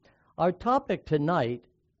Our topic tonight,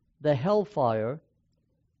 the hellfire,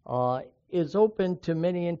 is open to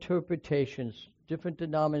many interpretations. Different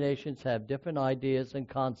denominations have different ideas and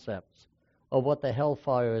concepts of what the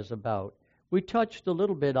hellfire is about. We touched a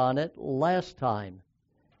little bit on it last time.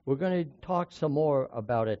 We're going to talk some more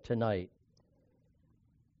about it tonight.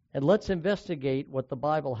 And let's investigate what the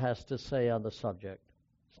Bible has to say on the subject.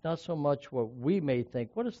 It's not so much what we may think.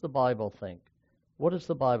 What does the Bible think? What does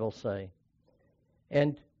the Bible say?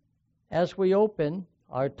 And as we open,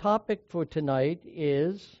 our topic for tonight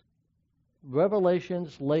is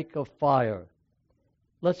Revelation's lake of fire.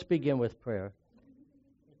 Let's begin with prayer.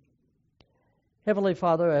 Heavenly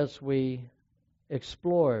Father, as we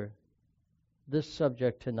explore this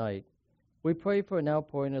subject tonight, we pray for an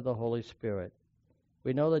outpouring of the Holy Spirit.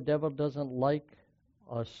 We know the devil doesn't like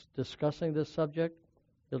us discussing this subject.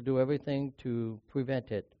 He'll do everything to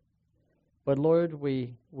prevent it. But Lord,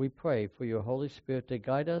 we pray for your Holy Spirit to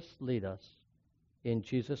guide us, lead us. In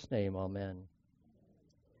Jesus' name, amen.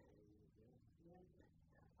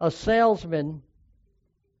 A salesman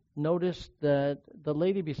noticed that the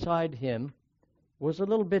lady beside him was a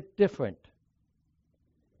little bit different.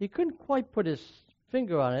 He couldn't quite put his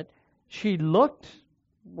finger on it. She looked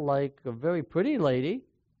like a very pretty lady,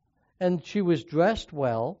 and she was dressed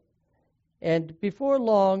well. And before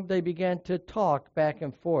long, they began to talk back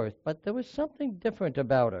and forth, but there was something different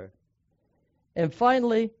about her. And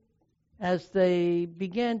finally, as they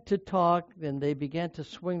began to talk and they began to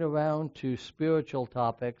swing around to spiritual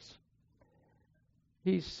topics,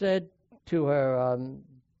 he said to her,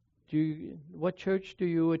 what church do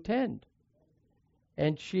you attend?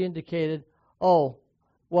 And she indicated, oh,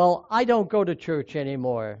 well, I don't go to church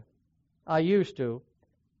anymore. I used to,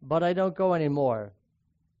 but I don't go anymore.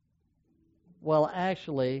 Well,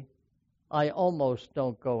 actually, I almost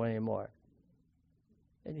don't go anymore.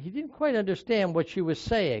 And he didn't quite understand what she was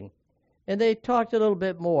saying. And they talked a little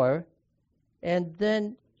bit more, and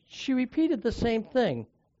then she repeated the same thing.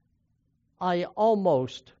 I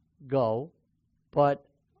almost go, but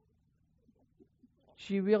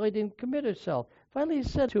she really didn't commit herself. Finally, he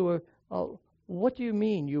said to her, oh, what do you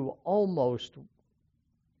mean you almost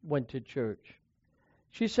went to church?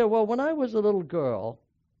 She said, well, when I was a little girl,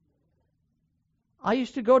 I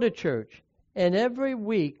used to go to church, and every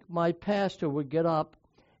week my pastor would get up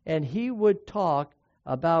and he would talk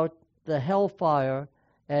about the hellfire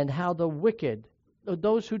and how the wicked,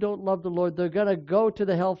 those who don't love the Lord, they're going to go to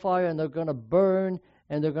the hellfire and they're going to burn,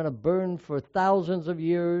 and they're going to burn for thousands of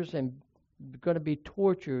years and going to be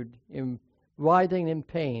tortured, writhing in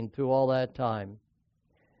pain through all that time.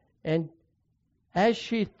 And as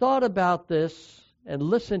she thought about this and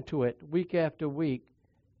listened to it week after week,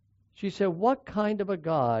 she said, what kind of a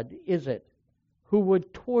God is it who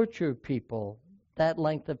would torture people that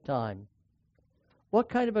length of time? What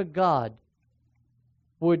kind of a God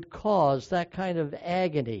would cause that kind of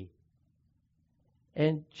agony?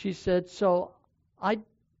 And she said, so I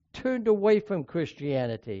turned away from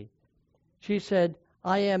Christianity. She said,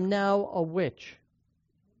 I am now a witch.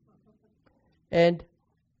 And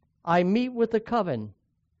I meet with the coven.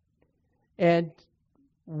 And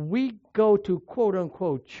we go to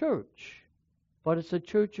quote-unquote church, but it's a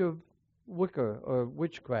church of Wicca or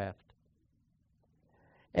witchcraft.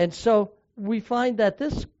 And so we find that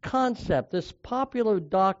this concept, this popular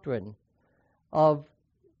doctrine of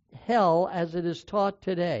hell as it is taught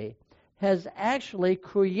today, has actually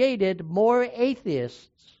created more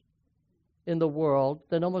atheists in the world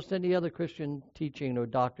than almost any other Christian teaching or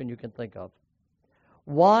doctrine you can think of.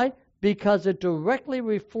 Why? Because it directly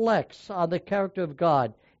reflects on the character of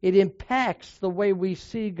God. It impacts the way we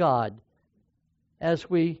see God. As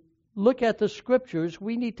we look at the Scriptures,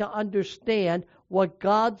 we need to understand what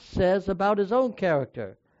God says about His own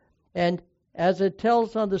character. And as it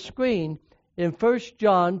tells on the screen, in 1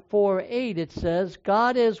 John 4:8, it says,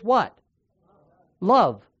 God is what?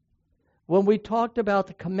 Love. When we talked about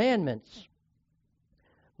the commandments,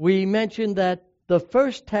 we mentioned that the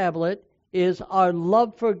first tablet is our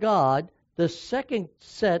love for God. The second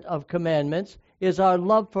set of commandments is our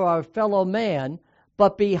love for our fellow man,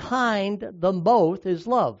 but behind them both is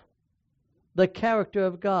love, the character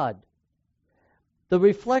of God. The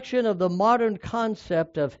reflection of the modern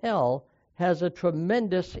concept of hell has a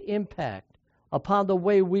tremendous impact upon the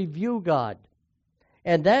way we view God,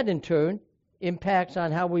 and that in turn impacts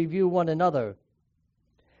on how we view one another.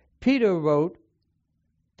 Peter wrote,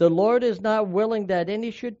 the Lord is not willing that any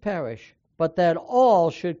should perish, but that all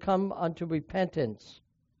should come unto repentance.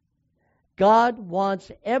 God wants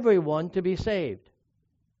everyone to be saved.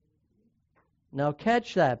 Now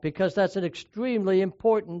catch that, because that's an extremely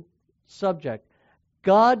important subject.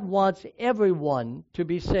 God wants everyone to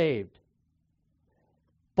be saved.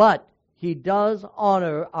 But He does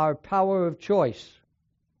honor our power of choice.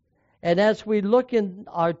 And as we look in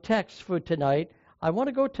our text for tonight, I want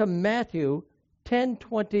to go to Matthew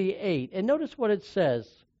 10:28. And notice what it says.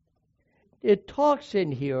 It talks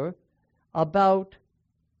in here about,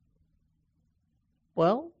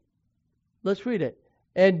 well, let's read it.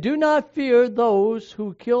 And do not fear those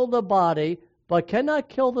who kill the body, but cannot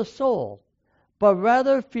kill the soul, but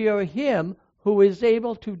rather fear Him who is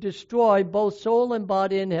able to destroy both soul and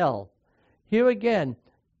body in hell. Here again,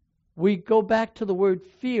 we go back to the word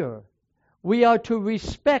fear. We are to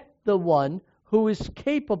respect the one who is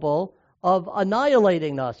capable of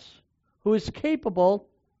annihilating us, who is capable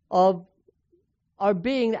of our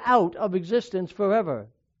being out of existence forever.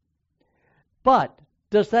 But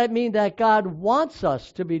does that mean that God wants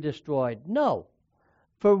us to be destroyed? No.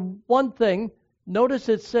 For one thing, notice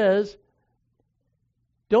it says,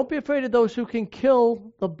 don't be afraid of those who can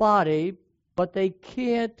kill the body, but they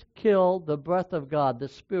can't kill the breath of God, the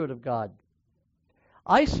Spirit of God.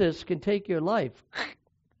 ISIS can take your life,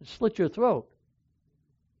 slit your throat.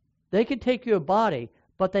 They can take your body,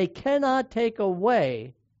 but they cannot take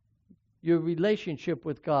away your relationship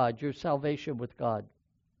with God, your salvation with God.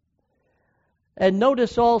 And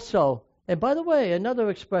notice also, and by the way, another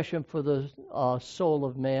expression for the soul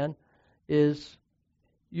of man is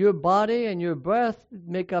your body and your breath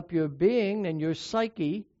make up your being and your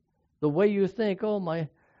psyche, the way you think, oh,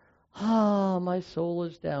 my soul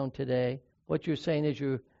is down today. What you're saying is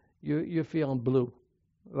you're feeling blue,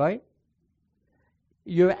 right?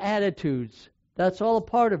 Your attitudes, that's all a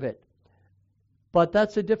part of it. But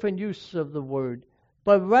that's a different use of the word.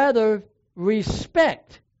 But rather,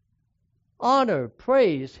 respect, honor,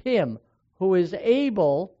 praise Him who is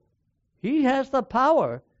able, He has the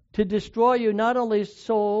power to destroy you, not only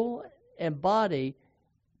soul and body,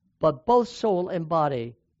 but both soul and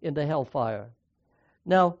body in the hellfire.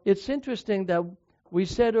 Now, it's interesting that we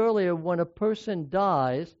said earlier, when a person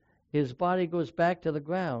dies, his body goes back to the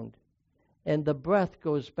ground, and the breath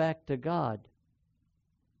goes back to God.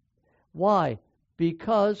 Why?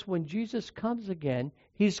 Because when Jesus comes again,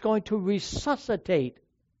 He's going to resuscitate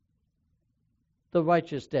the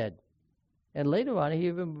righteous dead. And later on, He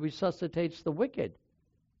even resuscitates the wicked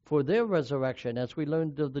for their resurrection, as we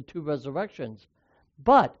learned of the two resurrections.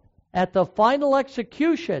 But at the final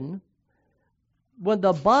execution, when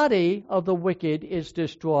the body of the wicked is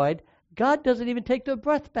destroyed, God doesn't even take their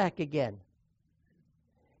breath back again.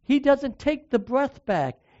 He doesn't take the breath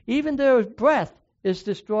back. Even their breath is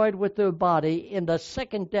destroyed with their body in the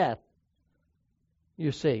second death.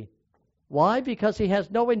 You see. Why? Because He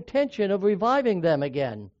has no intention of reviving them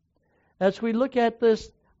again. As we look at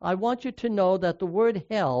this, I want you to know that the word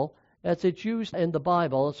hell, as it's used in the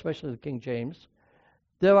Bible, especially the King James,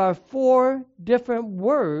 there are 4 different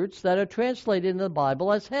words that are translated in the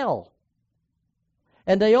Bible as hell.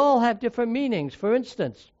 And they all have different meanings. For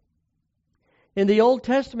instance, in the Old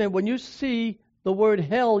Testament, when you see the word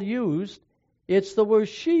hell used, it's the word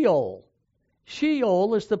Sheol.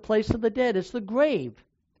 Sheol is the place of the dead. It's the grave.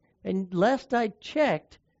 And last I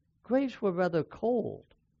checked, graves were rather cold.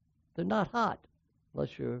 They're not hot,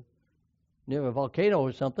 unless you're near a volcano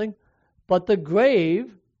or something. But the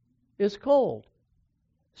grave is cold.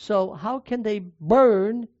 So how can they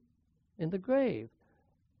burn in the grave?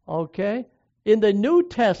 Okay? In the New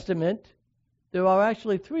Testament, there are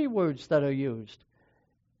actually 3 words that are used.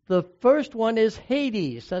 The first one is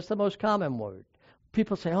Hades. That's the most common word.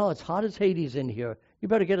 People say, oh, it's hot as Hades in here. You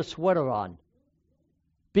better get a sweater on.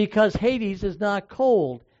 Because Hades is not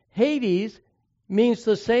cold. Hades means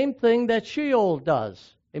the same thing that Sheol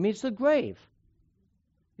does. It means the grave,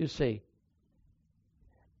 you see.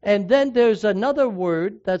 And then there's another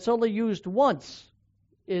word that's only used once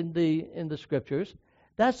in the Scriptures.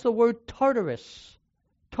 That's the word Tartarus.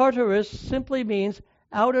 Tartarus simply means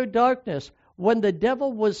outer darkness. When the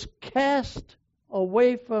devil was cast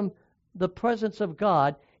away from the presence of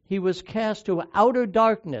God, he was cast to outer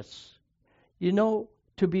darkness. You know,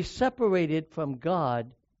 to be separated from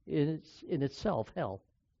God is in itself hell.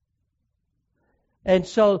 And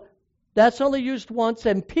so that's only used once,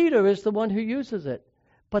 and Peter is the one who uses it.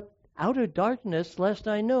 But outer darkness, last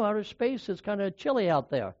I knew, outer space is kind of chilly out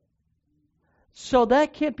there. So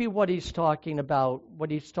that can't be what he's talking about,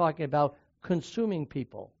 consuming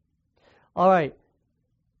people. All right.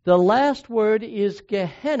 The last word is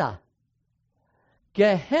Gehenna.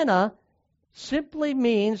 Gehenna simply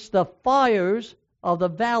means the fires of the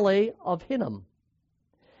valley of Hinnom.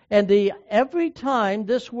 And every time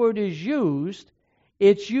this word is used,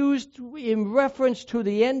 it's used in reference to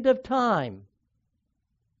the end of time.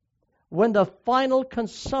 when the final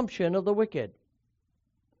consumption of the wicked.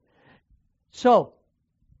 So,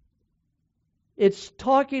 it's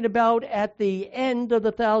talking about at the end of the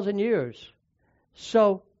 1,000 years.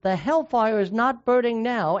 So, the hellfire is not burning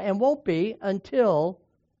now and won't be until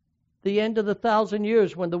the end of the 1,000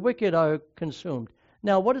 years when the wicked are consumed.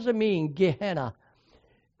 Now, what does it mean, Gehenna?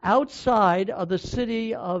 Outside of the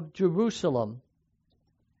city of Jerusalem,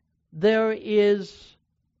 there is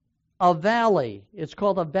a valley. It's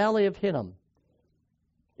called the Valley of Hinnom.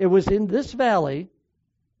 It was in this valley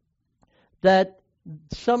that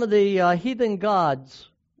some of the heathen gods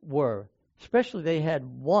were. Especially they had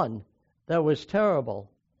one that was terrible,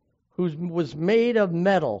 who was made of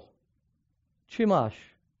metal, Chemosh.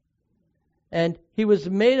 And he was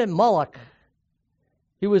made of Moloch.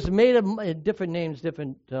 He was made of different names,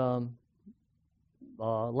 different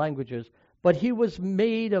languages, but he was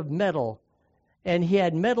made of metal, and he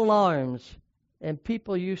had metal arms, and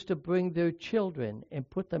people used to bring their children and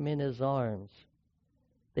put them in his arms.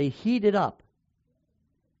 They heated up,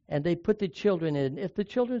 and they put the children in. If the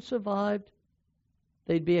children survived,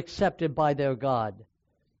 they'd be accepted by their God.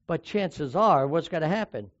 But chances are, what's going to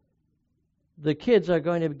happen? The kids are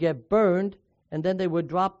going to get burned, and then they would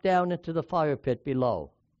drop down into the fire pit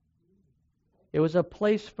below. It was a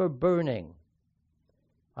place for burning.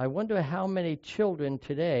 I wonder how many children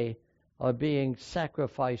today are being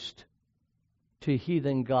sacrificed to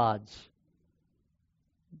heathen gods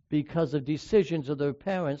because of decisions of their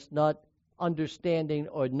parents not understanding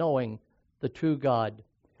or knowing the true God.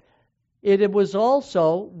 It was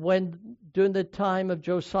also when, during the time of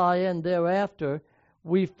Josiah and thereafter,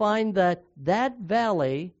 we find that that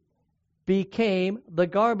valley became the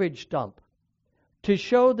garbage dump. To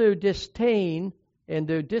show their disdain and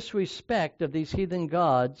their disrespect of these heathen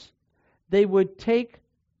gods, they would take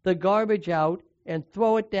the garbage out and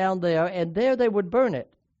throw it down there, and there they would burn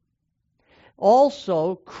it.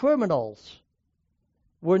 Also, criminals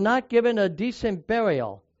were not given a decent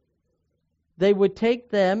burial. They would take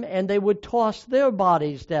them and they would toss their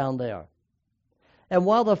bodies down there. And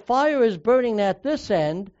while the fire is burning at this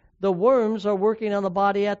end, the worms are working on the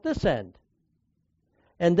body at this end.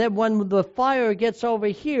 And then when the fire gets over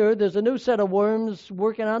here, there's a new set of worms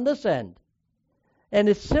working on this end. And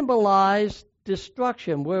it symbolized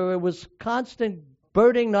destruction, where it was constant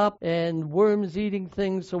burning up and worms eating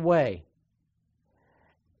things away.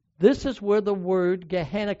 This is where the word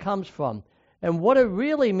Gehenna comes from. And what it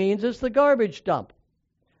really means is the garbage dump.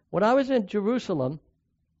 When I was in Jerusalem,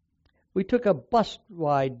 we took a bus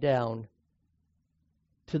ride down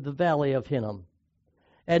to the Valley of Hinnom.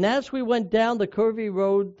 And as we went down the curvy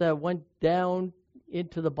road that went down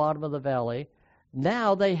into the bottom of the valley,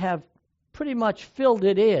 now they have pretty much filled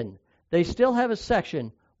it in. They still have a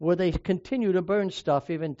section where they continue to burn stuff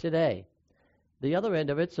even today. The other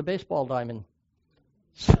end of it's a baseball diamond.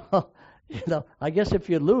 So, I guess if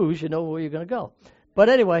you lose, you know where you're going to go. But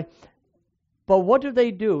anyway, but what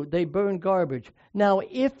do? They burn garbage. Now,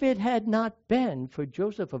 if it had not been for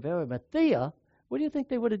Joseph of Arimathea, what do you think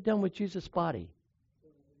they would have done with Jesus' body?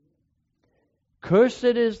 Cursed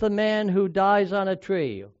is the man who dies on a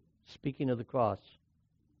tree, speaking of the cross.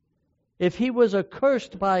 If he was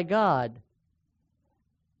accursed by God,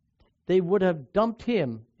 they would have dumped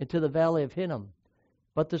him into the Valley of Hinnom.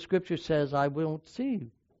 But the scripture says, I won't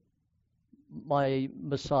see my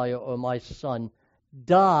Messiah or my son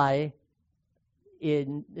die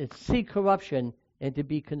see corruption and to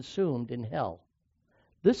be consumed in hell.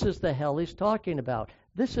 This is the hell he's talking about.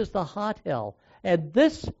 This is the hot hell. And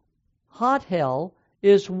this hot hell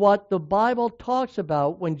is what the Bible talks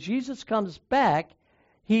about. When Jesus comes back,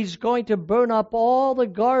 he's going to burn up all the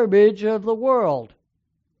garbage of the world.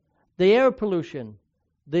 The air pollution,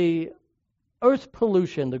 the earth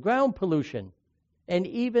pollution, the ground pollution, and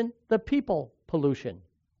even the people pollution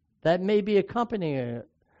that may be accompanying it.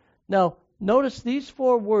 Now, notice these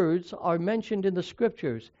 4 words are mentioned in the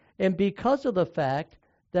scriptures, and because of the fact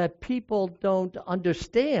that people don't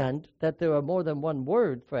understand that there are more than one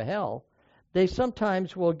word for hell, they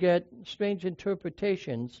sometimes will get strange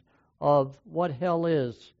interpretations of what hell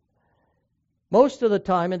is. Most of the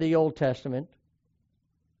time in the Old Testament,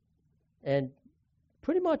 and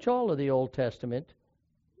pretty much all of the Old Testament,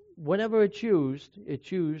 whenever it's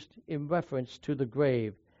used in reference to the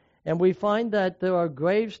grave. And we find that there are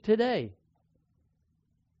graves today.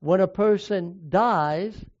 When a person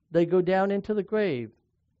dies, they go down into the grave,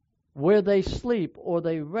 where they sleep or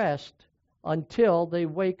they rest until they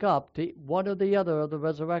wake up to one or the other of the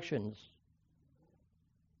resurrections.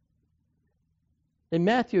 In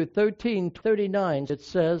Matthew 13:39, it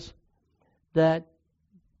says that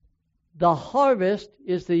the harvest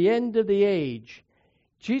is the end of the age.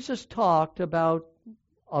 Jesus talked about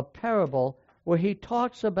a parable where he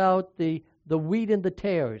talks about the wheat and the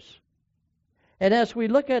tares. And as we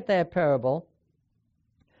look at that parable,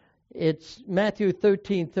 it's Matthew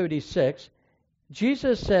 13:36.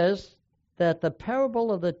 Jesus says that the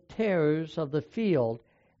parable of the tares of the field,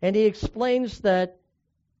 and he explains that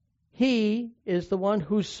he is the one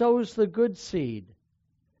who sows the good seed.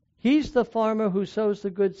 He's the farmer who sows the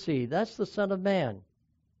good seed. That's the Son of Man.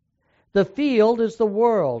 The field is the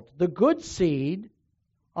world. The good seed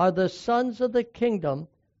are the sons of the kingdom,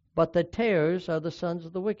 but the tares are the sons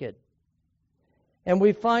of the wicked. And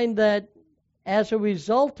we find that as a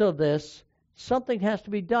result of this, something has to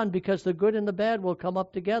be done because the good and the bad will come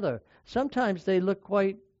up together. Sometimes they look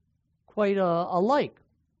quite alike.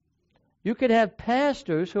 You could have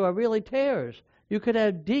pastors who are really tares. You could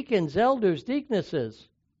have deacons, elders, deaconesses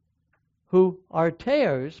who are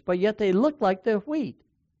tares, but yet they look like they're wheat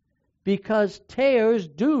because tares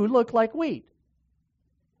do look like wheat.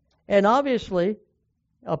 And obviously,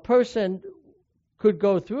 a person could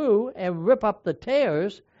go through and rip up the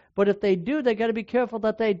tares, but if they do, they got to be careful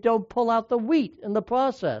that they don't pull out the wheat in the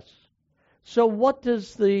process. So what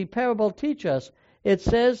does the parable teach us? It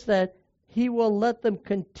says that he will let them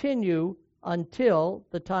continue until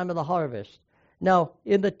the time of the harvest. Now,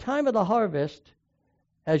 in the time of the harvest,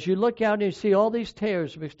 as you look out and you see all these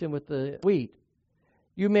tares mixed in with the wheat,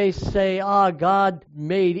 you may say, God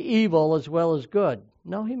made evil as well as good.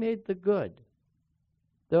 No, he made the good.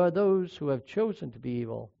 There are those who have chosen to be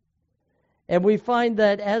evil. And we find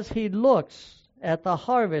that as he looks at the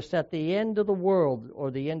harvest at the end of the world, or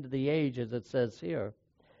the end of the age, as it says here,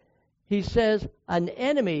 he says, an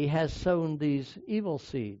enemy has sown these evil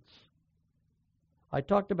seeds. I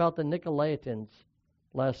talked about the Nicolaitans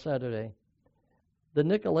last Saturday. The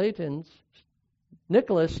Nicolaitans,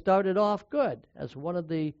 Nicholas started off good as one of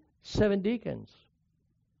the 7 deacons.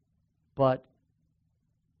 But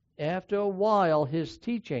after a while, his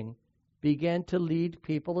teaching began to lead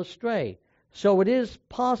people astray. So it is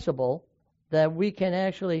possible that we can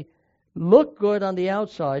actually look good on the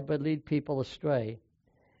outside, but lead people astray.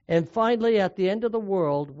 And finally, at the end of the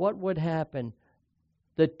world, what would happen?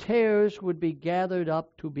 The tares would be gathered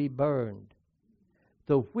up to be burned.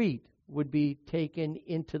 The wheat would be taken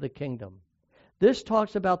into the kingdom. This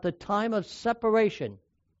talks about the time of separation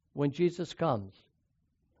when Jesus comes.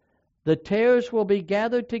 The tares will be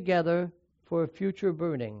gathered together for a future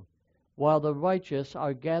burning, while the righteous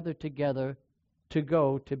are gathered together to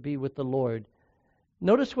go to be with the Lord.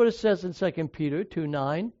 Notice what it says in 2 Peter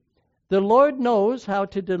 2:9. The Lord knows how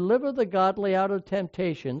to deliver the godly out of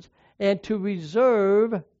temptations and to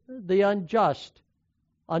reserve the unjust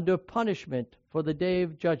under punishment for the day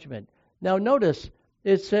of judgment. Now notice,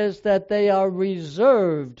 it says that they are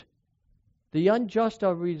reserved. The unjust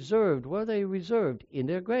are reserved. Where are they reserved? In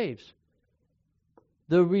their graves.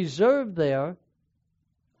 They're reserved there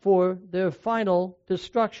for their final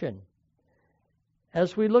destruction.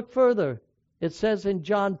 As we look further, it says in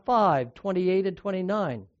John 5:28 and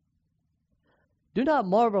 29, do not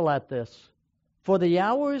marvel at this, for the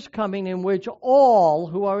hour is coming in which all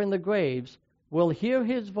who are in the graves will hear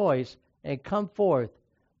his voice and come forth,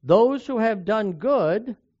 those who have done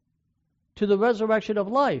good to the resurrection of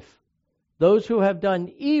life, those who have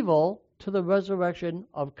done evil to the resurrection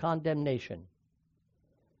of condemnation.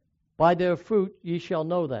 By their fruit ye shall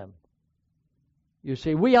know them. You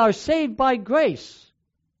see, we are saved by grace,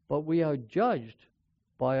 but we are judged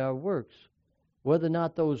by our works, whether or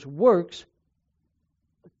not those works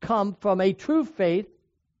come from a true faith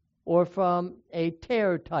or from a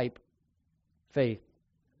tare type faith.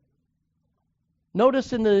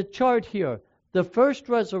 Notice in the chart here, the first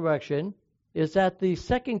resurrection is at the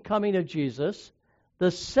second coming of Jesus.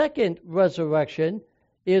 The second resurrection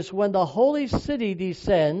is when the holy city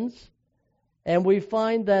descends, and we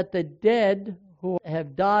find that the dead who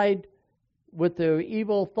have died with their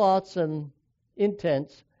evil thoughts and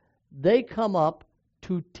intents, they come up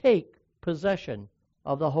to take possession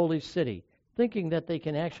of the holy city, thinking that they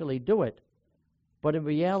can actually do it. But in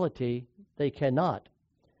reality, they cannot.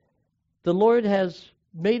 The Lord has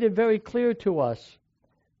made it very clear to us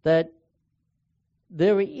that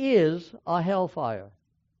there is a hellfire.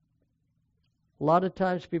 A lot of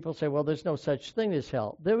times people say, well, there's no such thing as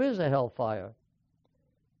hell. There is a hellfire.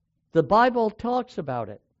 The Bible talks about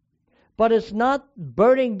it. But it's not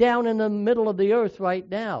burning down in the middle of the earth right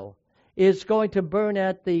now. It's going to burn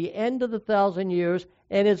at the end of the 1,000 years,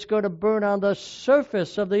 and it's going to burn on the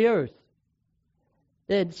surface of the earth.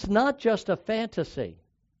 It's not just a fantasy.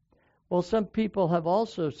 Well, some people have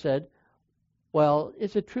also said, well,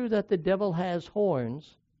 is it true that the devil has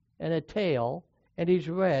horns and a tail, and he's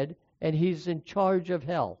red, and he's in charge of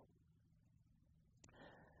hell.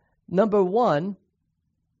 Number one,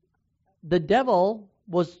 the devil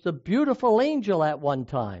was the beautiful angel at one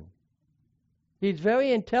time. He's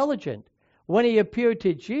very intelligent. When he appeared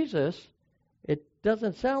to Jesus, it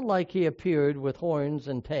doesn't sound like he appeared with horns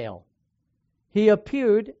and tail. He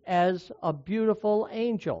appeared as a beautiful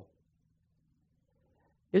angel.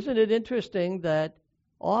 Isn't it interesting that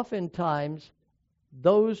oftentimes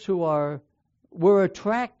those who we're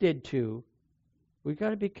attracted to, we've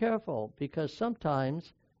got to be careful, because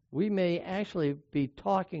sometimes we may actually be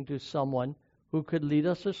talking to someone who could lead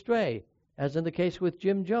us astray, as in the case with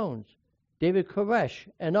Jim Jones, David Koresh,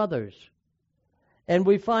 and others. And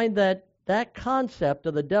we find that concept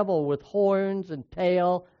of the devil with horns and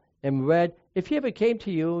tail and red, if he ever came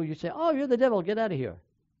to you, you say, oh, you're the devil, get out of here.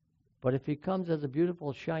 But if he comes as a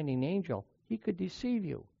beautiful, shining angel, he could deceive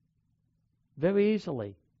you very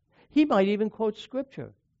easily. He might even quote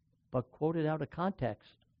Scripture, but quote it out of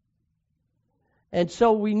context. And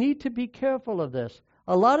so we need to be careful of this.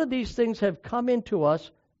 A lot of these things have come into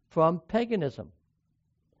us from paganism.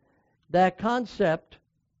 That concept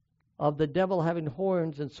of the devil having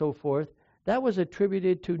horns and so forth, that was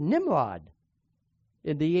attributed to Nimrod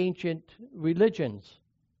in the ancient religions.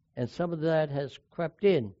 And some of that has crept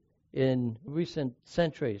in recent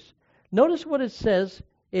centuries. Notice what it says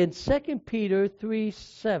in 2 Peter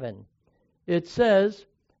 3:7. It says,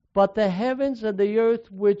 but the heavens and the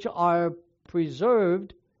earth which are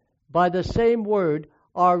preserved by the same word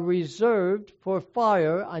are reserved for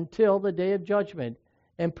fire until the day of judgment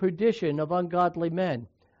and perdition of ungodly men.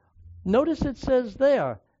 Notice it says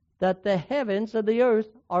there that the heavens and the earth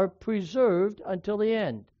are preserved until the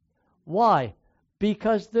end. Why?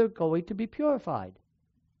 Because they're going to be purified.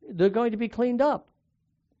 They're going to be cleaned up.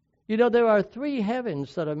 You know, there are 3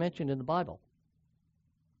 heavens that are mentioned in the Bible.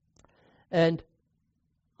 And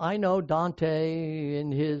I know Dante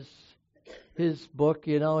in his book,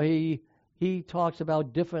 you know, he talks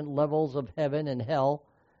about different levels of heaven and hell.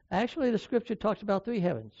 Actually, the Scripture talks about 3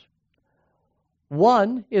 heavens.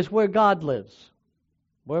 One is where God lives,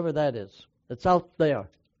 wherever that is. It's out there,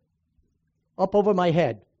 up over my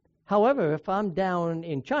head. However, if I'm down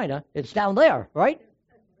in China, it's down there, right?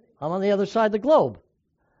 I'm on the other side of the globe.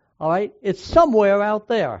 All right? It's somewhere out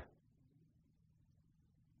there.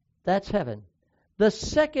 That's heaven. The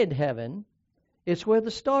second heaven is where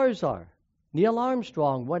the stars are. Neil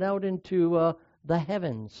Armstrong went out into the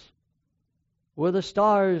heavens, where the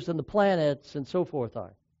stars and the planets and so forth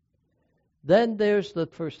are. Then there's the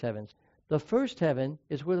first heavens. The first heaven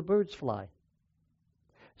is where the birds fly.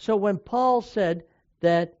 So when Paul said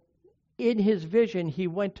that in his vision he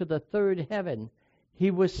went to the third heaven, he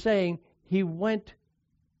was saying he went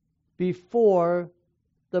before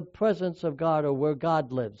the presence of God, or where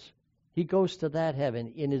God lives. He goes to that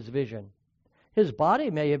heaven in his vision. His body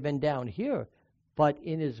may have been down here, but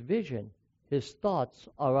in his vision, his thoughts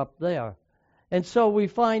are up there. And so we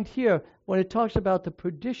find here, when it talks about the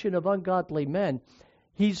perdition of ungodly men,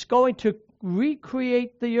 he's going to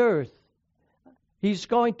recreate the earth. He's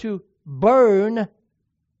going to burn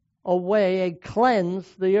away and cleanse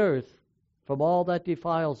the earth from all that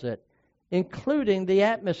defiles it, including the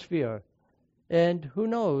atmosphere. And who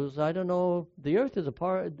knows, I don't know, the earth is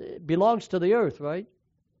belongs to the earth, right?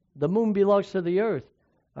 The moon belongs to the earth.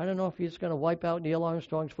 I don't know if he's going to wipe out Neil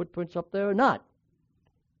Armstrong's footprints up there or not.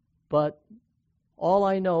 But all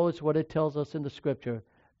I know is what it tells us in the Scripture.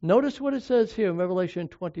 Notice what it says here in Revelation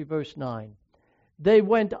 20, verse 9. They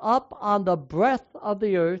went up on the breadth of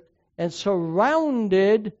the earth and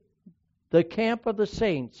surrounded the camp of the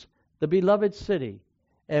saints, the beloved city.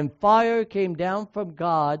 And fire came down from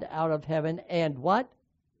God out of heaven and what?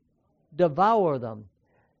 Devour them.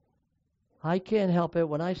 I can't help it.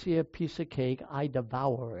 When I see a piece of cake, I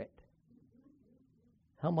devour it.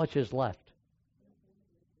 How much is left?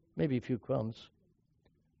 Maybe a few crumbs.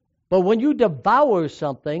 But when you devour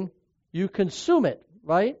something, you consume it,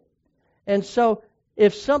 right? And so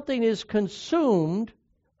if something is consumed,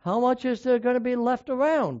 how much is there going to be left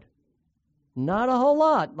around? Not a whole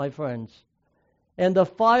lot, my friends. And the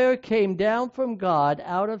fire came down from God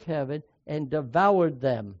out of heaven and devoured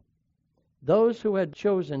them, those who had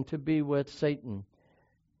chosen to be with Satan.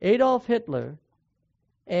 Adolf Hitler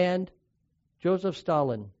and Joseph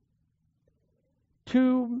Stalin,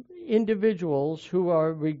 2 individuals who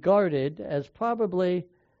are regarded as probably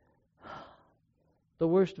the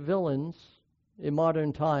worst villains in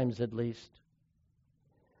modern times, at least.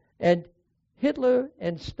 And Hitler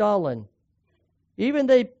and Stalin, even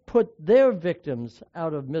they put their victims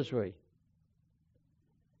out of misery.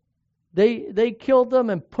 They killed them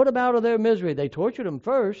and put them out of their misery. They tortured them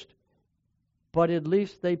first. but at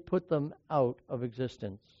least they put them out of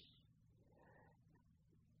existence.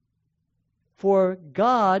 For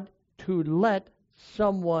God to let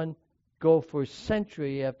someone go for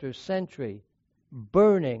century after century,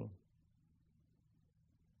 burning,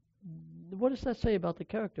 what does that say about the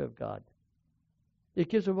character of God? It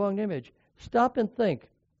gives a wrong image. Stop and think.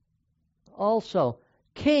 Also,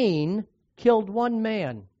 Cain killed one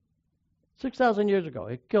man 6,000 years ago.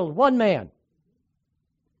 He killed one man.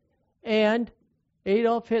 And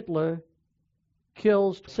Adolf Hitler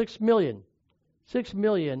kills 6 million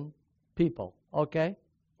people, okay?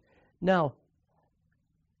 Now,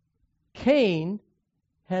 Cain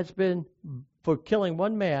has been, for killing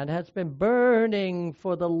one man, has been burning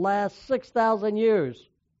for the last 6,000 years.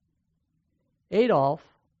 Adolf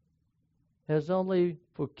has only,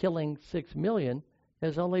 for killing 6 million,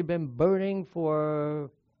 has only been burning for,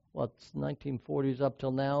 1940s up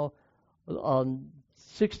till now,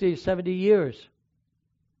 60, 70 years.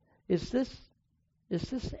 Is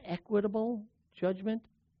this equitable judgment?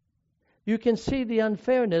 You can see the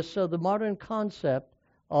unfairness of the modern concept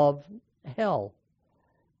of hell.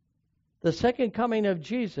 The second coming of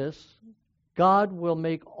Jesus, God will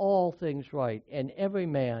make all things right, and every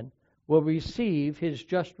man will receive his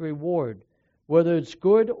just reward, whether it's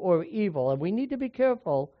good or evil. And we need to be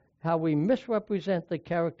careful how we misrepresent the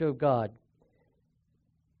character of God.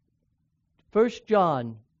 1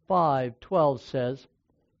 John 5:12 says,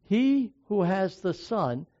 "He who has the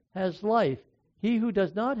Son has life. He who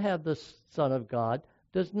does not have the Son of God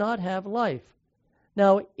does not have life."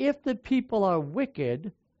 Now, if the people are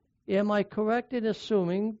wicked, am I correct in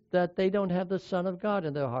assuming that they don't have the Son of God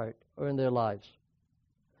in their heart or in their lives?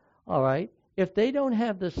 All right. If they don't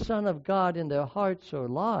have the Son of God in their hearts or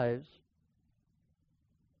lives,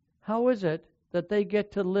 how is it that they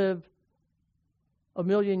get to live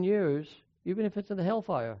 1,000,000 years, even if it's in the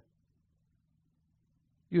hellfire?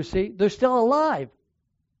 You see, they're still alive,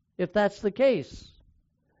 if that's the case.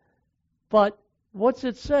 But what's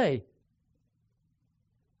it say?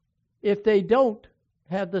 If they don't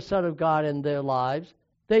have the Son of God in their lives,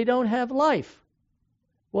 they don't have life.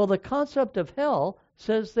 Well, the concept of hell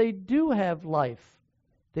says they do have life.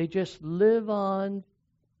 They just live on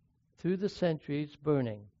through the centuries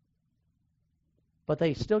burning. But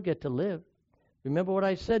they still get to live. Remember what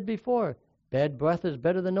I said before. Bad breath is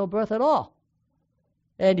better than no breath at all.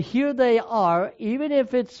 And here they are, even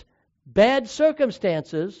if it's bad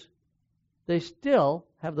circumstances, they still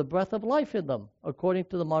have the breath of life in them, according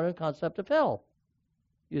to the modern concept of hell,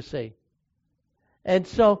 you see. And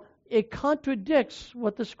so it contradicts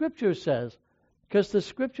what the Scripture says, because the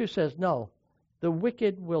Scripture says, no, the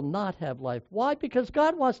wicked will not have life. Why? Because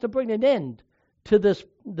God wants to bring an end to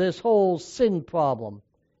this whole sin problem.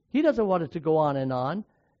 He doesn't want it to go on and on.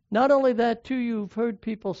 Not only that, too, you've heard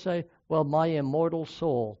people say, well, my immortal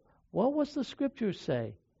soul. What was the Scripture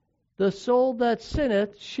say? The soul that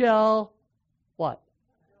sinneth shall, what?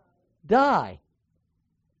 Die.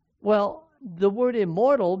 Well, the word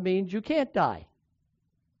immortal means you can't die.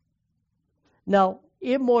 Now,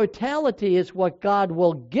 immortality is what God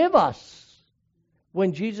will give us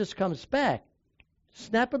when Jesus comes back.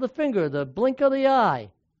 Snap of the finger, the blink of the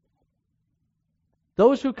eye.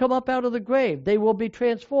 Those who come up out of the grave, they will be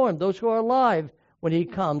transformed. Those who are alive when he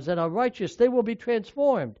comes and are righteous, they will be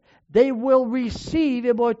transformed. They will receive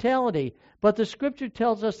immortality. But the Scripture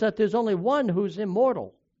tells us that there's only one who's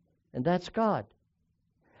immortal, and that's God.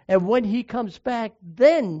 And when he comes back,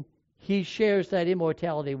 then he shares that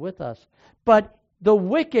immortality with us. But the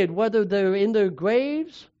wicked, whether they're in their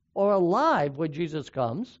graves or alive when Jesus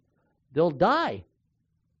comes, they'll die,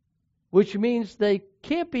 which means they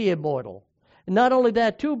can't be immortal. And not only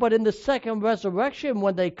that, too, but in the second resurrection,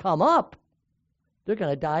 when they come up, they're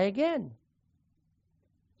going to die again.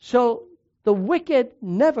 So the wicked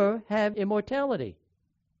never have immortality.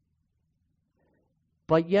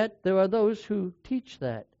 But yet there are those who teach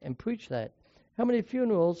that and preach that. How many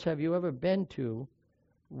funerals have you ever been to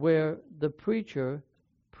where the preacher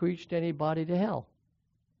preached anybody to hell?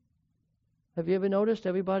 Have you ever noticed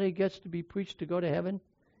everybody gets to be preached to go to heaven?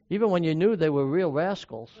 Even when you knew they were real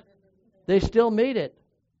rascals, they still made it.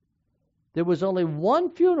 There was only one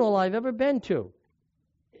funeral I've ever been to.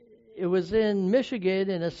 It was in Michigan,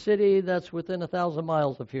 in a city that's within 1,000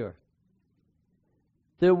 miles of here.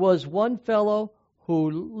 There was one fellow who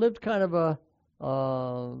lived kind of a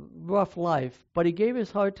rough life, but he gave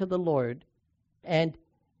his heart to the Lord, and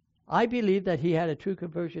I believe that he had a true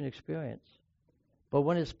conversion experience. But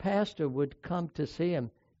when his pastor would come to see him,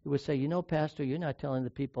 he would say, you know, Pastor, you're not telling the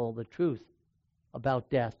people the truth about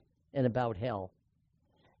death and about hell.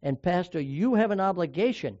 And Pastor, you have an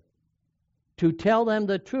obligation to tell them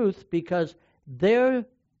the truth, because Their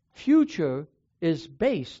future is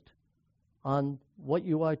based on what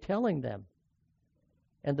you are telling them.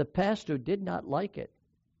 And the pastor did not like it.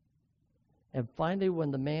 And finally,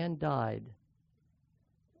 when the man died,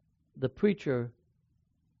 the preacher,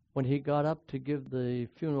 when he got up to give the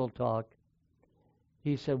funeral talk,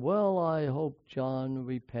 he said, well, I hope John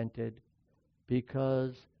repented,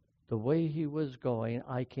 because the way he was going,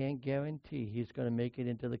 I can't guarantee he's going to make it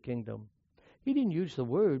into the kingdom. He didn't use the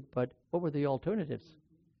word, but what were the alternatives?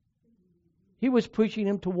 He was preaching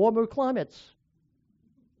him to warmer climates,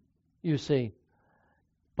 you see.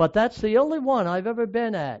 But that's the only one I've ever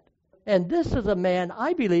been at. And this is a man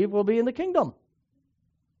I believe will be in the kingdom.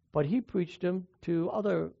 But he preached him to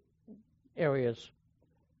other areas.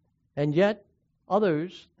 And yet,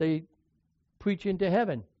 others, they preach into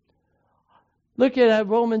heaven. Look at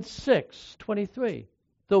Romans 6:23.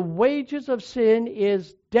 The wages of sin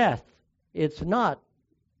is death. It's not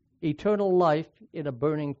eternal life in a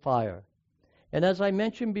burning fire. And as I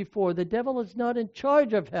mentioned before, the devil is not in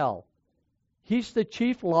charge of hell. He's the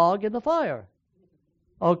chief log in the fire.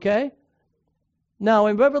 Okay? Now,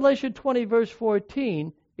 in Revelation 20, verse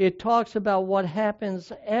 14, it talks about what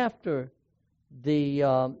happens after the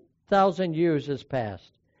 1,000 years has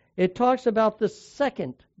passed. It talks about the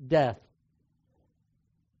second death.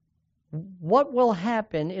 What will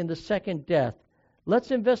happen in the second death?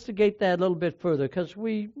 Let's investigate that a little bit further, because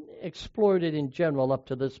we explored it in general up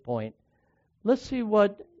to this point. Let's see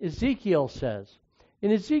what Ezekiel says.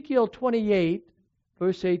 In Ezekiel 28,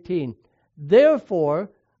 verse 18,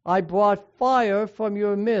 therefore I brought fire from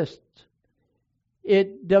your midst.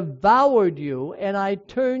 It devoured you, and I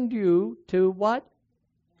turned you to what?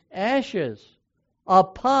 Ashes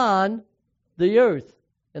upon the earth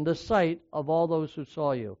in the sight of all those who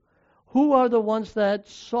saw you. Who are the ones that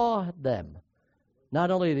saw them?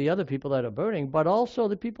 Not only the other people that are burning, but also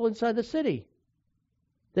the people inside the city.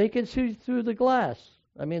 They can see through the glass.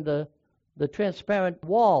 I mean, the transparent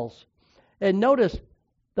walls. And notice,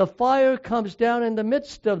 the fire comes down in the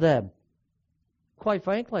midst of them. Quite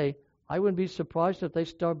frankly, I wouldn't be surprised if they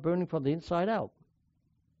start burning from the inside out,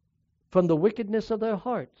 from the wickedness of their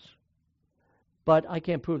hearts. But I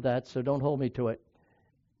can't prove that, so don't hold me to it.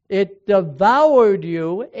 It devoured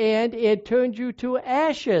you, and it turned you to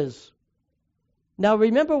ashes. Now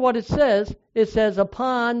remember what it says. It says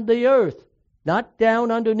upon the earth, not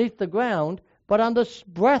down underneath the ground, but on the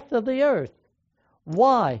breadth of the earth.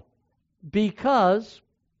 Why? Because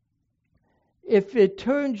if it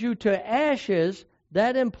turns you to ashes,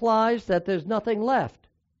 that implies that there's nothing left.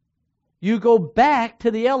 You go back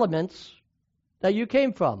to the elements that you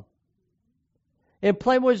came from. In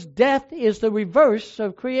plain words, death is the reverse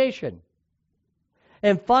of creation.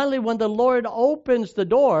 And finally, when the Lord opens the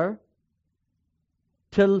door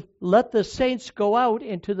to let the saints go out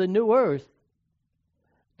into the new earth,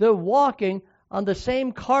 they're walking on the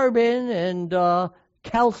same carbon and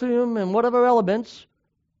calcium and whatever elements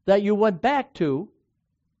that you went back to.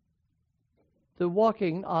 They're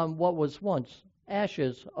walking on what was once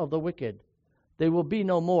ashes of the wicked. They will be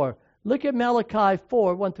no more. Look at Malachi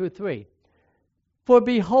 4, 1 through 3. For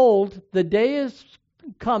behold, the day is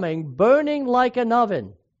coming, burning like an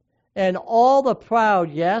oven, and all the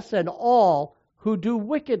proud, yes, and all who do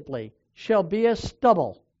wickedly shall be as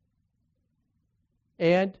stubble.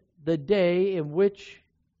 And the day which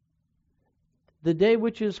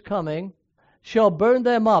is coming shall burn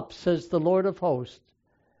them up, says the Lord of hosts,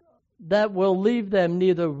 that will leave them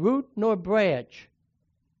neither root nor branch.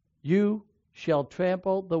 You shall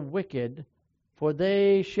trample the wicked, for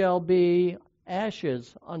they shall be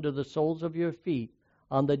ashes under the soles of your feet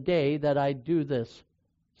on the day that I do this,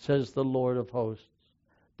 says the Lord of hosts.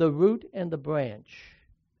 The root and the branch.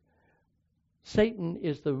 Satan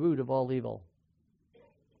is the root of all evil.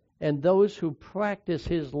 And those who practice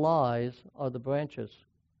his lies are the branches.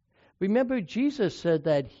 Remember, Jesus said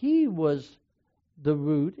that he was the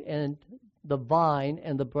root and the vine,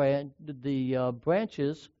 and the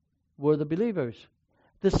branches were the believers.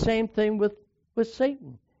 The same thing with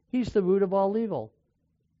Satan. He's the root of all evil.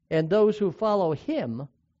 And those who follow him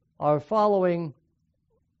are following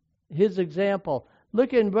his example.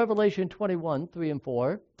 Look in Revelation 21, 3 and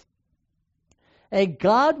 4. And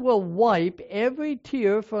God will wipe every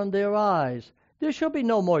tear from their eyes. There shall be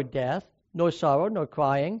no more death, nor sorrow, nor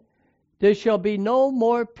crying. There shall be no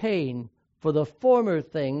more pain, for the former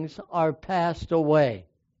things are passed away.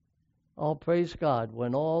 Oh, praise God,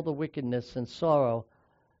 when all the wickedness and sorrow.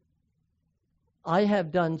 I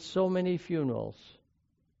have done so many funerals.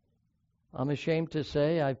 I'm ashamed to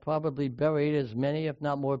say I've probably buried as many, if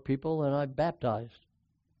not more people, than I've baptized.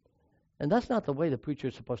 And that's not the way the preacher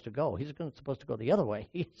is supposed to go. He's supposed to go the other way.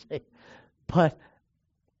 But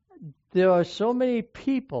there are so many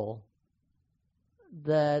people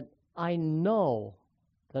that I know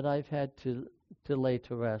that I've had to lay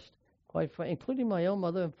to rest, quite frankly, including my own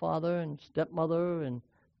mother and father and stepmother and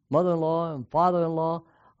mother-in-law and father-in-law.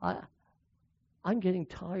 I'm getting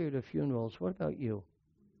tired of funerals. What about you?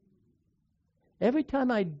 Every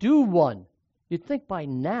time I do one, you'd think by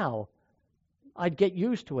now I'd get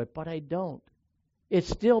used to it, but I don't. It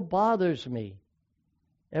still bothers me.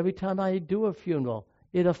 Every time I do a funeral,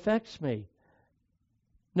 it affects me.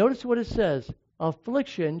 Notice what it says.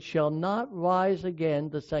 Affliction shall not rise again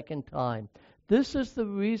the second time. This is the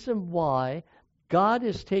reason why God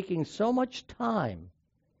is taking so much time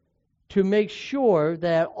to make sure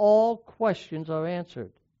that all questions are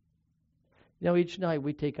answered. You know, each night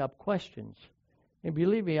we take up questions. And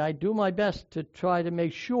believe me, I do my best to try to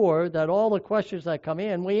make sure that all the questions that come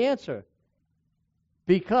in, we answer.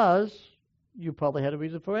 Because you probably had a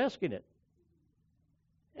reason for asking it.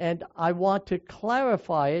 And I want to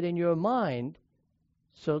clarify it in your mind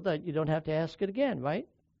so that you don't have to ask it again, right?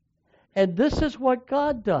 And this is what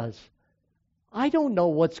God does. I don't know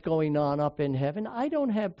what's going on up in heaven. I don't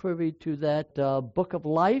have privy to that book of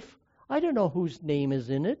life. I don't know whose name is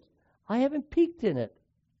in it. I haven't peeked in it.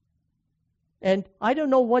 And I don't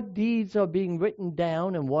know what deeds are being written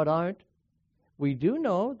down and what aren't. We do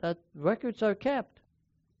know that records are kept.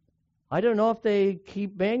 I don't know if they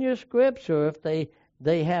keep manuscripts or if they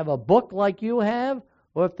have a book like you have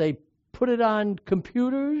or if they put it on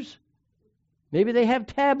computers. Maybe they have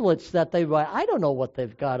tablets that they write. I don't know what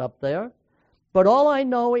they've got up there. But all I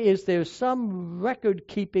know is there's some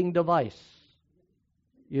record-keeping device,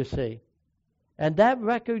 you see. And that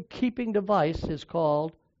record-keeping device is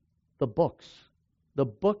called the books. The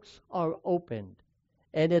books are opened.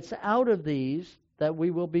 And it's out of these that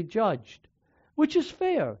we will be judged, which is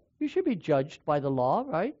fair. You should be judged by the law,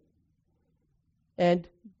 right? And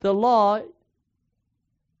the law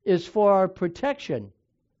is for our protection.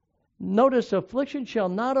 Notice, affliction shall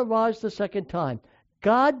not arise the second time.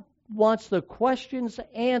 God wants the questions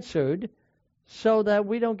answered so that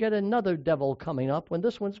we don't get another devil coming up when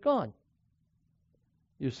this one's gone.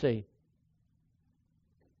 You see.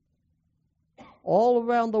 All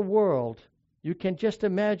around the world, you can just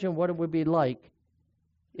imagine what it would be like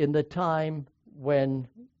in the time when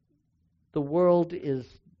the world is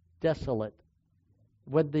desolate,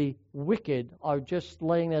 when the wicked are just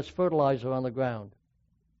laying as fertilizer on the ground.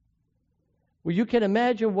 Well, you can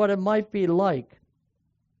imagine what it might be like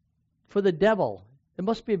for the devil. It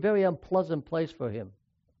must be a very unpleasant place for him.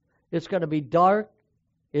 It's going to be dark.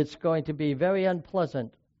 It's going to be very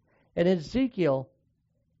unpleasant. And in Ezekiel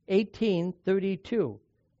 18:32,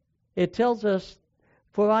 it tells us,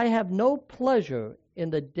 "For I have no pleasure in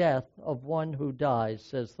the death of one who dies,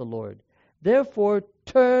 says the Lord. Therefore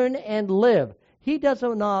turn and live." He does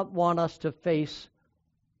not want us to face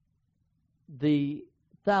the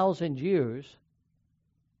 1,000 years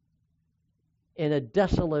in a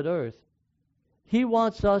desolate earth. He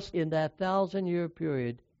wants us in that 1,000-year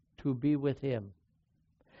period to be with Him.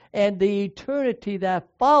 And the eternity that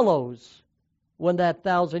follows when that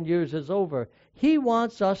 1,000 years is over, He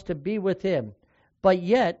wants us to be with Him. But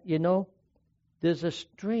yet, you know, there's a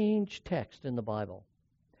strange text in the Bible.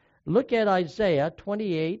 Look at Isaiah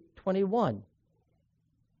 28:21.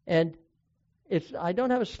 And I don't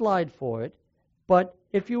have a slide for it, but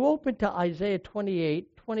if you open to Isaiah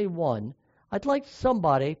 28:21, I'd like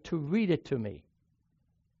somebody to read it to me.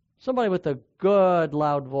 Somebody with a good,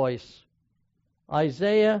 loud voice.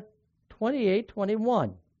 Isaiah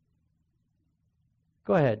 28:21.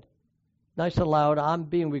 Go ahead. Nice and loud. I'm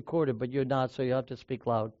being recorded, but you're not, so you have to speak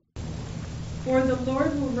loud. For the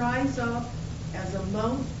Lord will rise up as a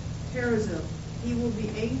Mount Perazim. He will be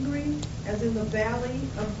angry as in the valley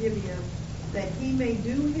of Gibeon, that He may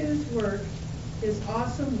do His work, His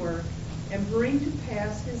awesome work, and bring to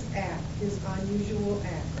pass His act, His unusual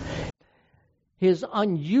act. His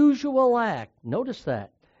unusual act. Notice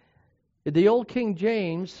that. The old King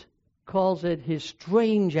James calls it His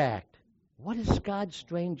strange act. What is God's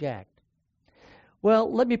strange act?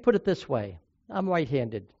 Well, let me put it this way. I'm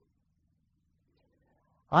right-handed.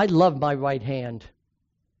 I love my right hand.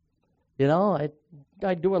 You know,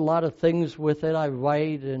 I do a lot of things with it. I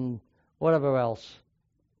write and whatever else.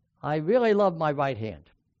 I really love my right hand.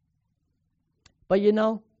 But you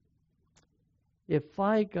know, if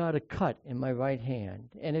I got a cut in my right hand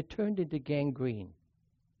and it turned into gangrene,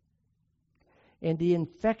 and the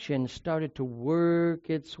infection started to work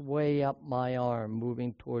its way up my arm,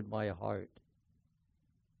 moving toward my heart,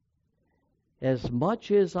 as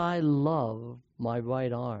much as I love my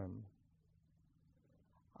right arm,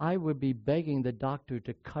 I would be begging the doctor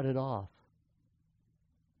to cut it off.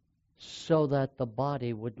 so that the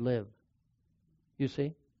body would live. You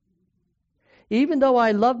see? Even though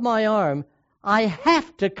I love my arm, I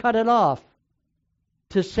have to cut it off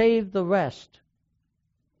to save the rest.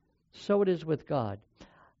 So it is with God.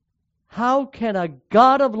 How can a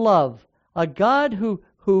God of love, a God who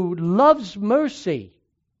loves mercy,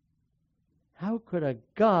 how could a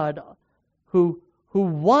God who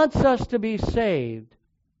wants us to be saved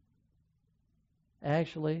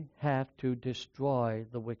actually have to destroy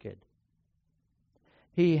the wicked?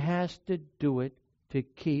 He has to do it to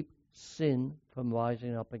keep sin from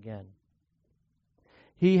rising up again.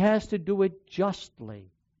 He has to do it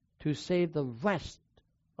justly to save the rest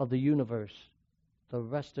of the universe, the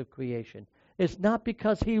rest of creation. It's not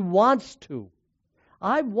because he wants to.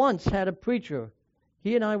 I once had a preacher,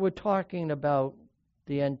 he and I were talking about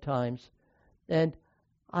the end times, and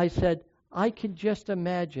I said, I can just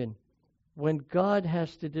imagine when God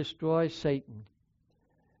has to destroy Satan,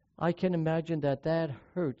 I can imagine that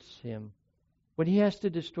hurts him. When he has to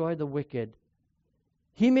destroy the wicked,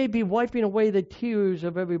 he may be wiping away the tears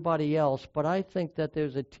of everybody else, but I think that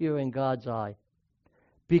there's a tear in God's eye,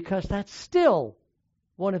 because that's still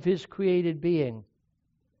one of his created being.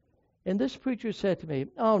 And this preacher said to me,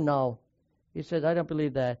 oh no. He said, I don't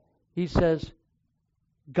believe that. He says,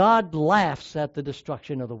 God laughs at the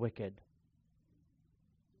destruction of the wicked.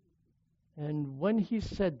 And when he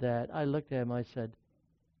said that, I looked at him, I said,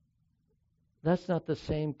 that's not the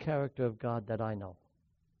same character of God that I know.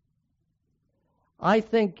 I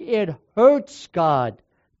think it hurts God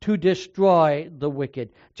to destroy the wicked,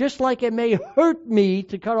 just like it may hurt me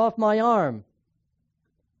to cut off my arm.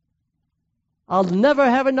 I'll never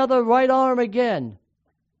have another right arm again.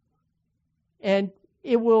 And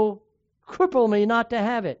it will cripple me not to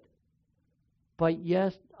have it. But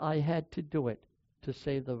yes, I had to do it to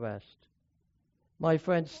save the rest. My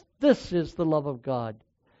friends, this is the love of God.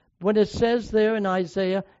 When it says there in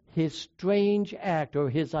Isaiah, his strange act or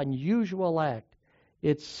his unusual act,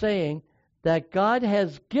 it's saying that God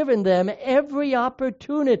has given them every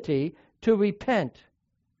opportunity to repent.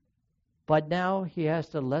 But now he has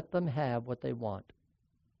to let them have what they want.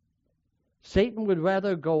 Satan would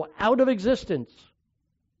rather go out of existence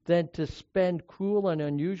than to spend cruel and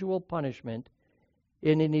unusual punishment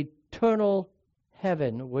in an eternal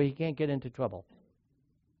heaven where he can't get into trouble.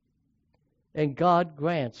 And God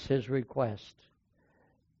grants his request.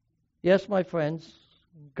 Yes, my friends,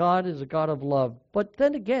 God is a God of love. But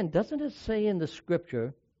then again, doesn't it say in the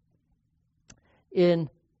Scripture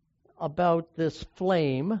about this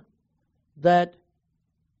flame that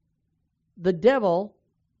the devil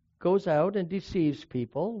goes out and deceives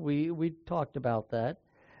people? We talked about that.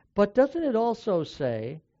 But doesn't it also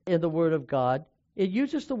say in the Word of God, it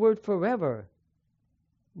uses the word forever.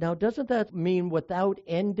 Now, doesn't that mean without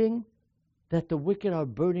ending, that the wicked are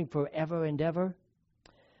burning forever and ever?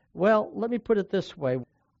 Well, let me put it this way.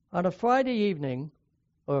 On a Friday evening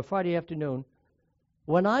or a Friday afternoon,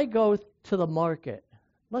 when I go to the market,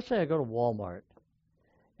 let's say I go to Walmart,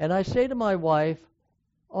 and I say to my wife,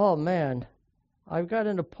 oh man, I've got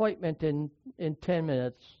an appointment in 10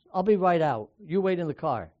 minutes. I'll be right out. You wait in the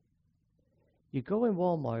car. You go in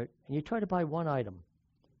Walmart and you try to buy one item.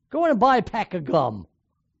 Go in and buy a pack of gum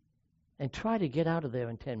and try to get out of there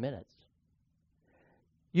in 10 minutes.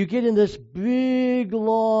 You get in this big,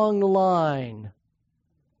 long line,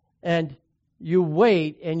 and you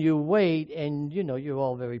wait, and you're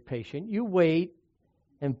all very patient. You wait,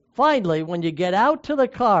 and finally, when you get out to the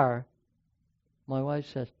car, my wife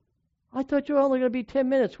says, I thought you were only going to be 10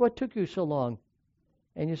 minutes. What took you so long?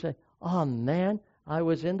 And you say, oh man, I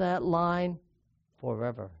was in that line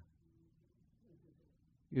forever.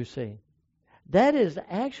 You see, that is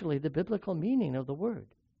actually the biblical meaning of the word.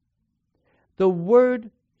 The word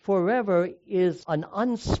forever is an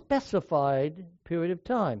unspecified period of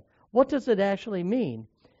time. What does it actually mean?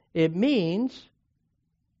 It means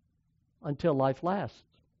until life lasts.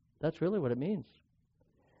 That's really what it means.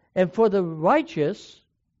 And for the righteous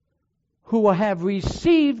who have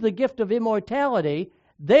received the gift of immortality,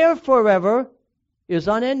 their forever is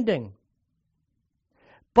unending.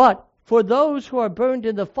 But for those who are burned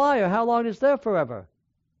in the fire, how long is their forever?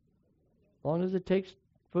 As long as it takes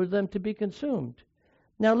for them to be consumed.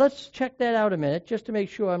 Now let's check that out a minute, just to make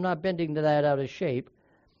sure I'm not bending that out of shape.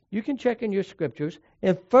 You can check in your scriptures.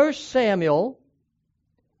 In 1 Samuel,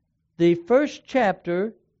 the first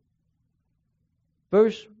chapter,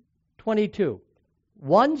 verse 22.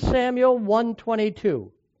 1 Samuel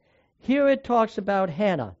 1:22. Here it talks about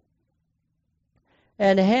Hannah.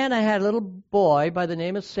 And Hannah had a little boy by the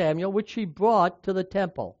name of Samuel, which she brought to the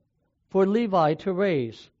temple for Levi to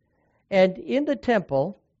raise. And in the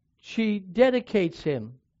temple, she dedicates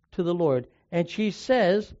him to the Lord. And she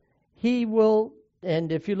says he will,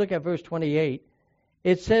 and if you look at verse 28,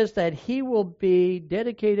 it says that he will be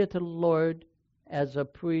dedicated to the Lord as a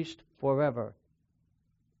priest forever.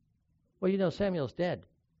 Well, Samuel's dead.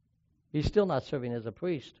 He's still not serving as a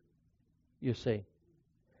priest, you see.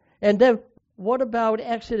 And then what about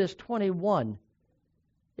Exodus 21?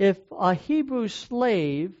 If a Hebrew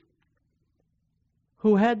slave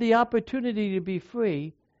who had the opportunity to be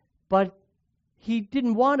free, but he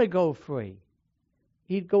didn't want to go free,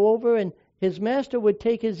 he'd go over and his master would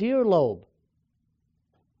take his earlobe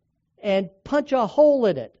and punch a hole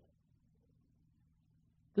in it.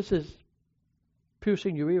 This is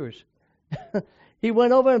piercing your ears. He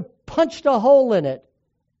went over and punched a hole in it.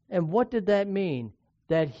 And what did that mean?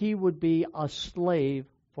 That he would be a slave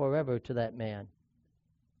forever to that man.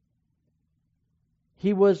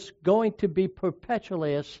 He was going to be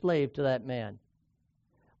perpetually a slave to that man.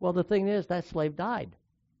 Well, the thing is, that slave died.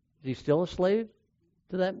 Is he still a slave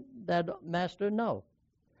to that master? No.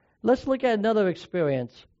 Let's look at another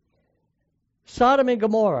experience. Sodom and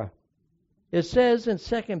Gomorrah. It says in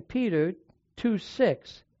 2 Peter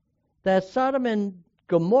 2:6 that Sodom and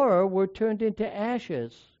Gomorrah were turned into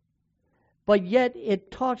ashes. But yet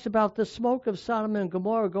it talks about the smoke of Sodom and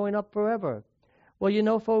Gomorrah going up forever.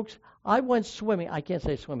 Well, folks, I went swimming. I can't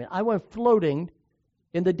say swimming. I went floating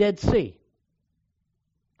in the Dead Sea.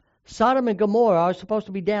 Sodom and Gomorrah are supposed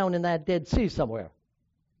to be down in that Dead Sea somewhere.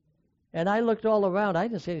 And I looked all around. I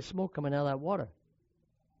didn't see any smoke coming out of that water.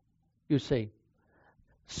 You see.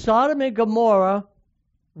 Sodom and Gomorrah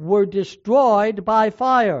were destroyed by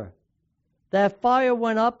fire. That fire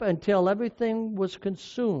went up until everything was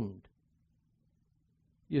consumed.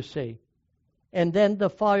 You see. And then the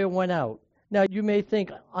fire went out. Now, you may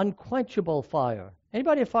think unquenchable fire.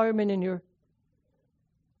 Anybody a fireman in here?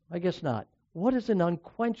 I guess not. What is an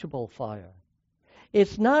unquenchable fire?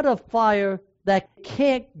 It's not a fire that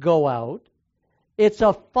can't go out. It's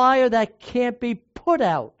a fire that can't be put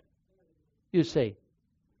out, you see.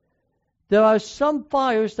 There are some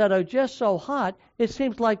fires that are just so hot, it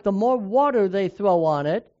seems like the more water they throw on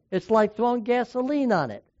it, it's like throwing gasoline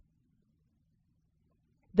on it.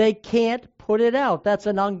 They can't put it out. That's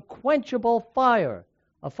an unquenchable fire.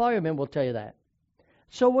 A fireman will tell you that.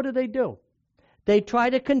 So what do? They try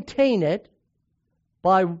to contain it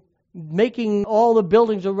by making all the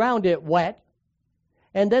buildings around it wet,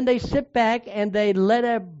 and then they sit back and they let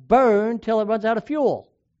it burn till it runs out of fuel.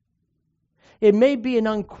 It may be an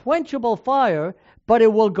unquenchable fire, but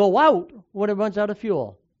it will go out when it runs out of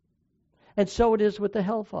fuel. And so it is with the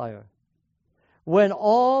hellfire. When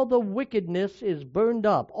all the wickedness is burned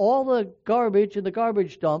up, all the garbage in the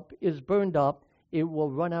garbage dump is burned up, it will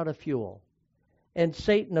run out of fuel. And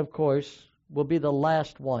Satan, of course, will be the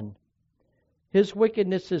last one. His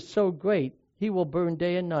wickedness is so great, he will burn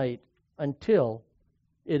day and night until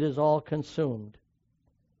it is all consumed.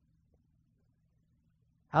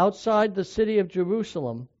 Outside the city of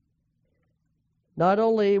Jerusalem, not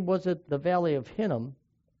only was it the valley of Hinnom,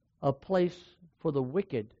 a place for the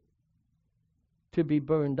wicked to be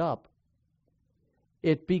burned up,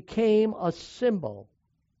 it became a symbol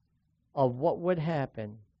of what would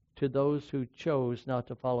happen to those who chose not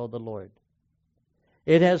to follow the Lord.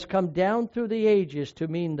 It has come down through the ages to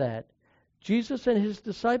mean that. Jesus and his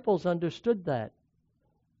disciples understood that.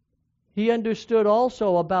 He understood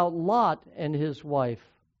also about Lot and his wife.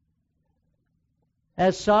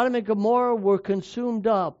 As Sodom and Gomorrah were consumed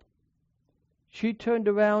up, she turned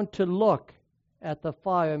around to look at the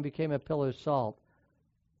fire and became a pillar of salt.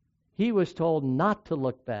 He was told not to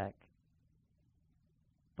look back.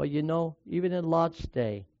 But even in Lot's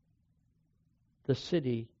day, the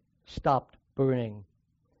city stopped burning.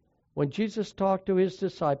 When Jesus talked to his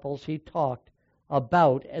disciples, he talked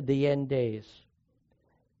about the end days.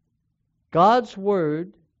 God's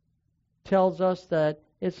Word tells us that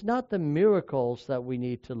it's not the miracles that we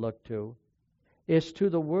need to look to. It's to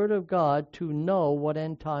the Word of God to know what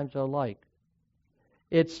end times are like.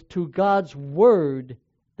 It's to God's Word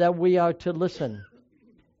that we are to listen,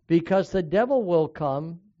 because the devil will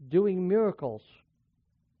come doing miracles.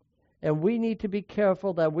 And we need to be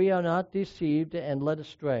careful that we are not deceived and led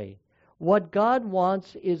astray. What God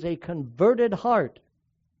wants is a converted heart.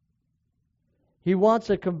 He wants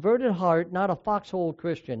a converted heart, not a foxhole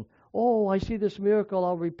Christian. Oh, I see this miracle,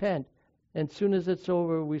 I'll repent. And as soon as it's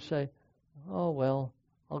over, we say, oh, well,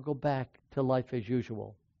 I'll go back to life as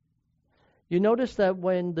usual. You notice that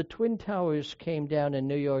when the Twin Towers came down in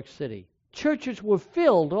New York City, churches were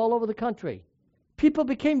filled all over the country. People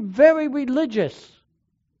became very religious.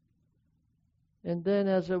 And then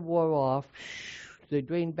as it wore off, they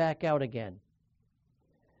drained back out again.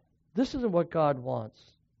 This isn't what God wants.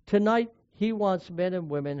 Tonight, he wants men and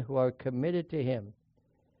women who are committed to him.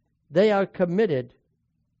 They are committed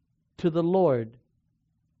to the Lord,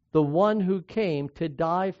 the one who came to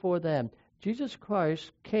die for them. Jesus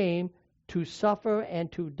Christ came to suffer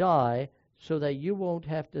and to die so that you won't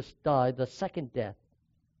have to die the second death.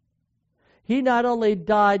 He not only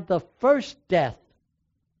died the first death,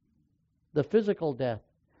 the physical death,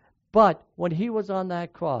 but when he was on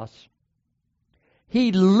that cross,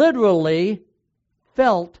 he literally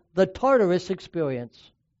felt the Tartarus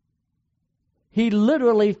experience. He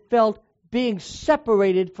literally felt being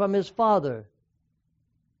separated from his Father.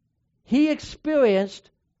 He experienced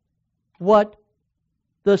what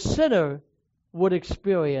the sinner would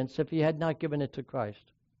experience if he had not given it to Christ.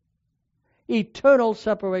 Eternal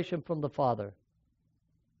separation from the Father.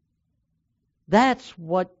 That's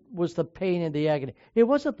what was the pain and the agony. It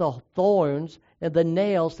wasn't the thorns and the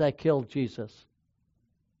nails that killed Jesus.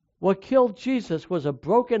 What killed Jesus was a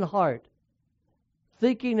broken heart,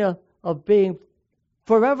 thinking of being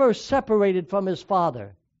forever separated from his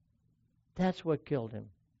Father. That's what killed him.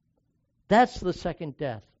 That's the second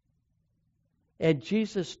death. And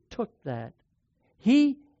Jesus took that.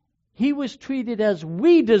 He was treated as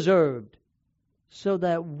we deserved, so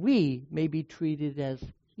that we may be treated as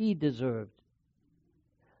he deserved.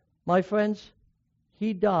 My friends,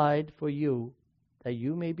 he died for you that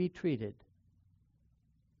you may be treated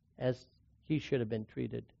as he should have been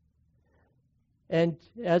treated. And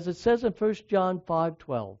as it says in 1 John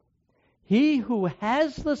 5:12, he who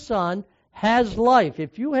has the Son has life.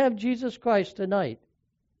 If you have Jesus Christ tonight,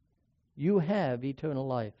 you have eternal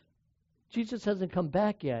life. Jesus hasn't come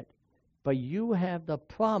back yet, but you have the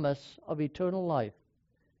promise of eternal life.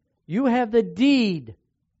 You have the deed.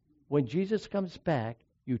 When Jesus comes back,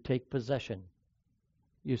 you take possession.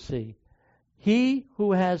 You see, he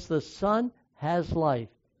who has the Son has life.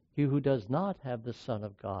 He who does not have the Son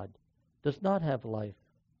of God does not have life.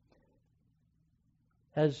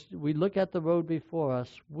 As we look at the road before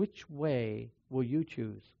us, which way will you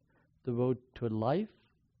choose? The road to life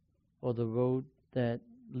or the road that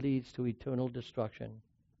leads to eternal destruction?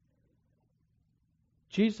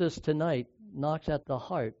 Jesus tonight knocks at the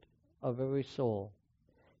heart of every soul.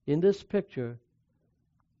 In this picture,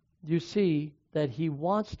 you see that he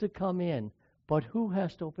wants to come in, but who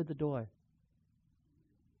has to open the door?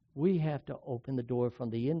 We have to open the door from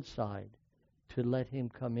the inside to let him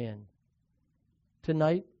come in.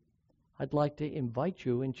 Tonight, I'd like to invite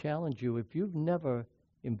you and challenge you, if you've never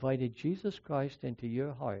invited Jesus Christ into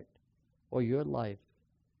your heart or your life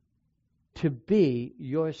to be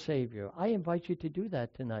your Savior, I invite you to do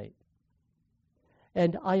that tonight.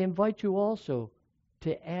 And I invite you also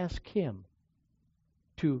to ask him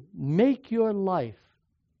to make your life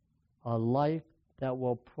a life that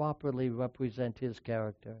will properly represent his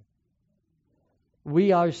character.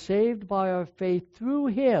 We are saved by our faith through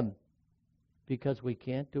him because we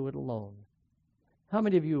can't do it alone. How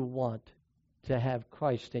many of you want to have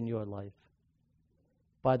Christ in your life?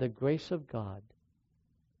 By the grace of God,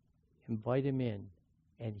 invite him in,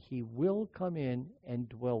 and he will come in and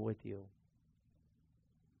dwell with you.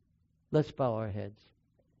 Let's bow our heads.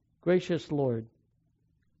 Gracious Lord,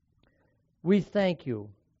 we thank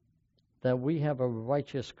you that we have a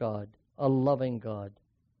righteous God, a loving God,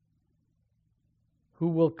 who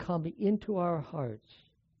will come into our hearts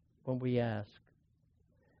when we ask.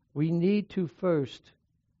 We need to first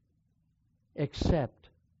accept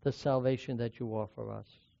the salvation that you offer us.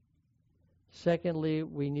 Secondly,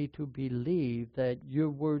 we need to believe that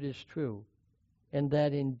your word is true and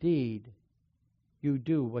that indeed you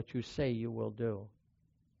do what you say you will do.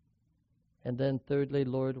 And then thirdly,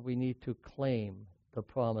 Lord, we need to claim the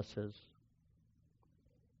promises.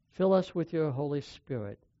 Fill us with your Holy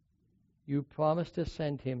Spirit. You promised to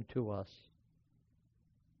send him to us.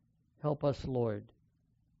 Help us, Lord,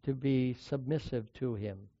 to be submissive to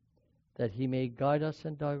him, that he may guide us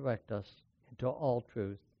and direct us into all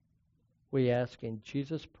truth. We ask in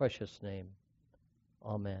Jesus' precious name.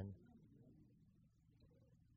 Amen.